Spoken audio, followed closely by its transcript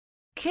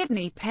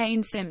Kidney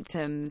pain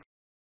symptoms.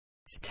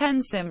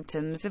 10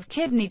 symptoms of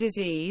kidney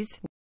disease.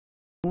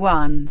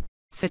 1.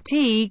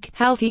 Fatigue.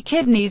 Healthy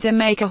kidneys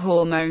make a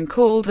hormone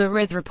called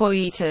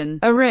erythropoietin,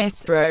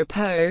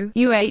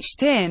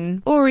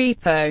 erythropoietin, or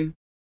EPO,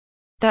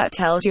 that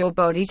tells your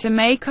body to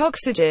make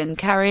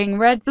oxygen-carrying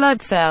red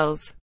blood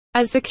cells.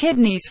 As the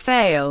kidneys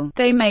fail,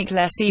 they make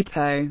less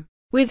EPO.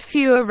 With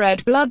fewer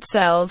red blood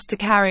cells to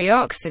carry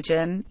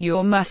oxygen,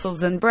 your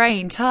muscles and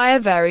brain tire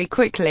very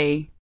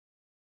quickly.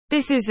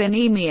 This is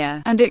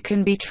anemia, and it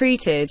can be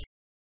treated.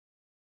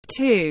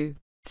 2.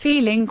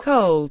 Feeling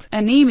cold.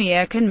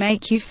 Anemia can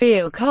make you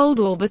feel cold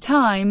all the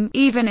time,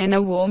 even in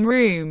a warm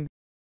room.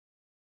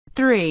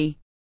 3.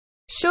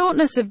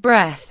 Shortness of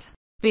breath.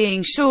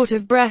 Being short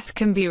of breath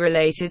can be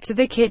related to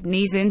the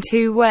kidneys in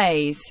 2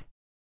 ways.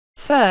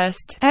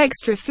 First,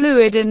 extra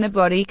fluid in the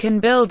body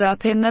can build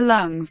up in the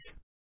lungs.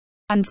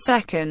 And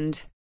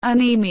second,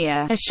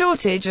 anemia, a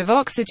shortage of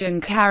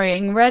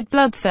oxygen-carrying red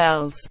blood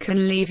cells,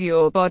 can leave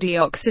your body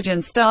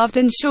oxygen-starved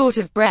and short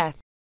of breath.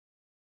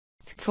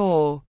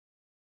 4.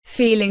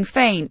 Feeling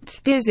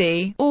faint,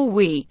 dizzy, or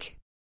weak.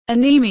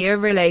 Anemia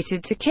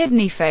related to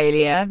kidney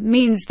failure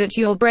means that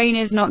your brain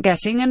is not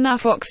getting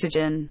enough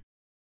oxygen.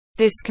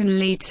 This can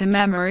lead to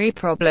memory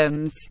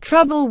problems,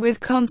 trouble with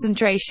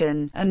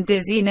concentration, and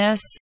dizziness.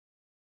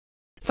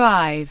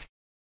 5.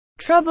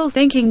 Trouble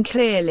thinking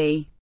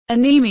clearly.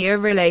 Anemia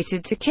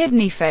related to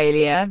kidney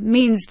failure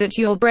means that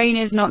your brain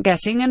is not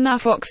getting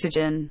enough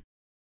oxygen.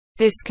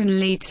 This can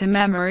lead to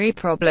memory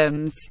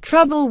problems,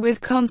 trouble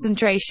with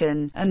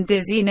concentration, and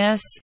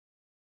dizziness.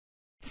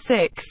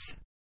 6.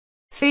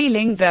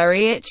 Feeling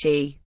very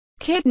itchy.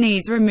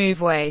 Kidneys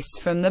remove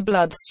waste from the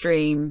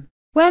bloodstream.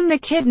 When the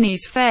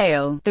kidneys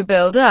fail, the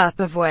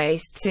build-up of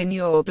wastes in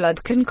your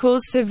blood can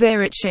cause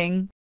severe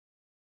itching.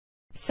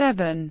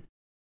 7.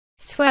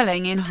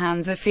 Swelling in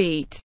hands or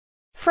feet.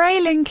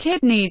 Failing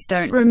kidneys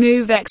don't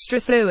remove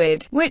extra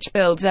fluid, which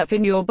builds up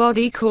in your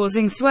body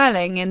causing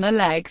swelling in the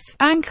legs,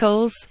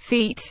 ankles,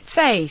 feet,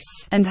 face,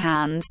 and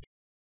hands.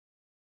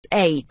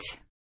 8.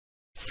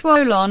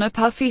 Swollen or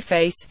puffy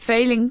face.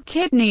 Failing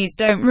kidneys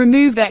don't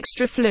remove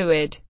extra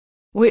fluid,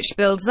 which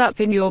builds up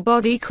in your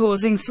body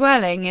causing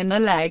swelling in the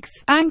legs,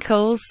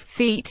 ankles,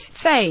 feet,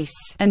 face,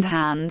 and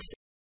hands.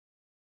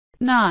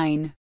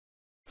 9.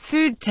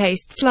 Food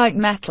tastes like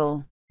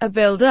metal. A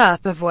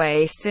build-up of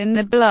waste in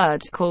the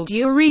blood, called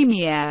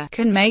uremia,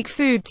 can make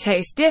food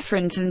taste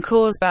different and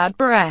cause bad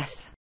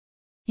breath.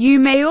 You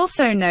may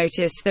also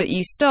notice that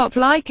you stop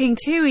liking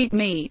to eat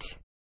meat,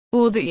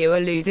 or that you are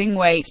losing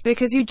weight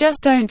because you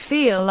just don't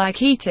feel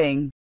like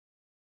eating.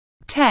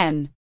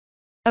 10.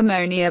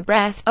 Ammonia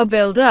breath. A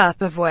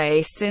build-up of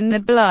waste in the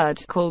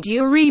blood, called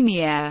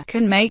uremia,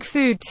 can make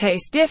food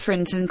taste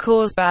different and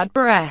cause bad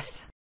breath.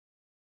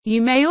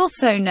 You may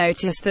also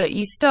notice that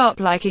you stop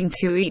liking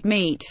to eat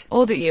meat,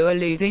 or that you are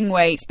losing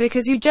weight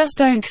because you just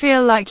don't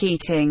feel like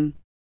eating.